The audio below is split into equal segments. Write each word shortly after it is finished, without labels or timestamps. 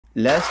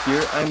Last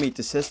year I made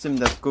a system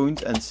that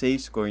counts and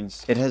saves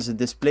coins. It has a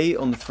display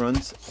on the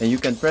front and you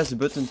can press a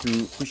button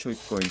to push out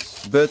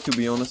coins. But to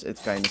be honest, it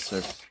kinda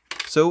sucks.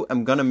 So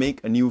I'm gonna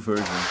make a new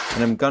version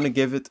and I'm gonna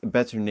give it a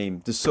better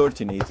name, the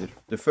Sortinator.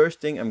 The first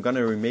thing I'm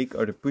gonna remake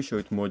are the push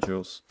out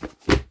modules.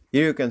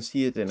 Here you can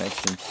see it in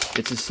action.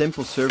 It's a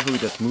simple servo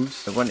that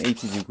moves at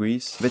 180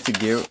 degrees with a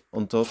gear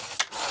on top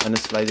and a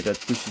slider that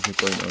pushes the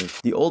coin out.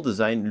 The old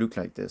design looked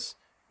like this.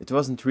 It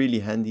wasn't really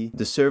handy.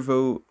 The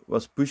servo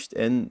was pushed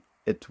in,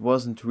 it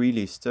wasn't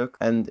really stuck,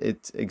 and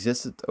it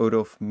existed out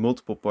of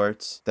multiple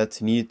parts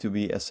that needed to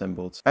be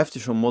assembled. After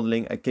some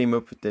modeling I came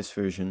up with this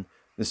version.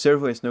 The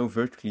servo is now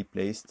vertically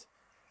placed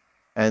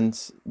and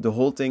the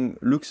whole thing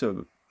looks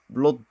a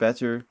lot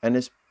better and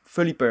is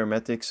fully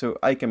parametric, so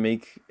I can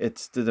make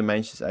it the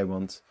dimensions I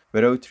want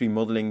without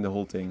remodeling the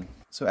whole thing.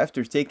 So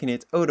after taking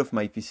it out of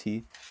my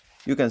PC,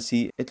 you can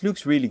see it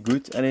looks really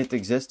good and it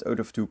exists out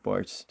of two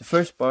parts. The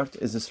first part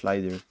is the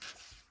slider.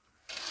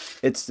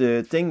 It's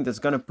the thing that's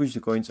gonna push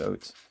the coins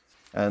out.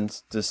 And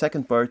the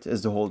second part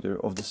is the holder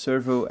of the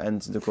servo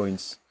and the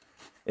coins.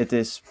 It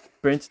is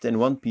printed in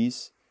one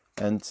piece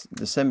and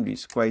the assembly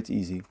is quite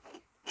easy.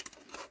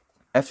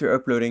 After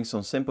uploading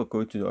some simple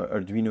code to the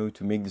Arduino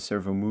to make the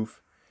servo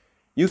move,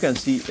 you can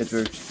see it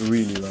works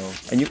really well.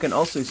 And you can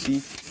also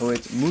see how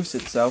it moves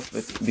itself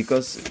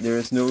because there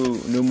is no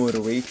more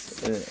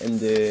weight in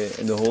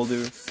the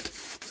holder,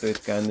 so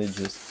it kinda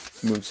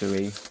just moves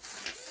away.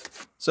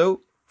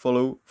 So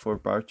follow for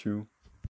part 2.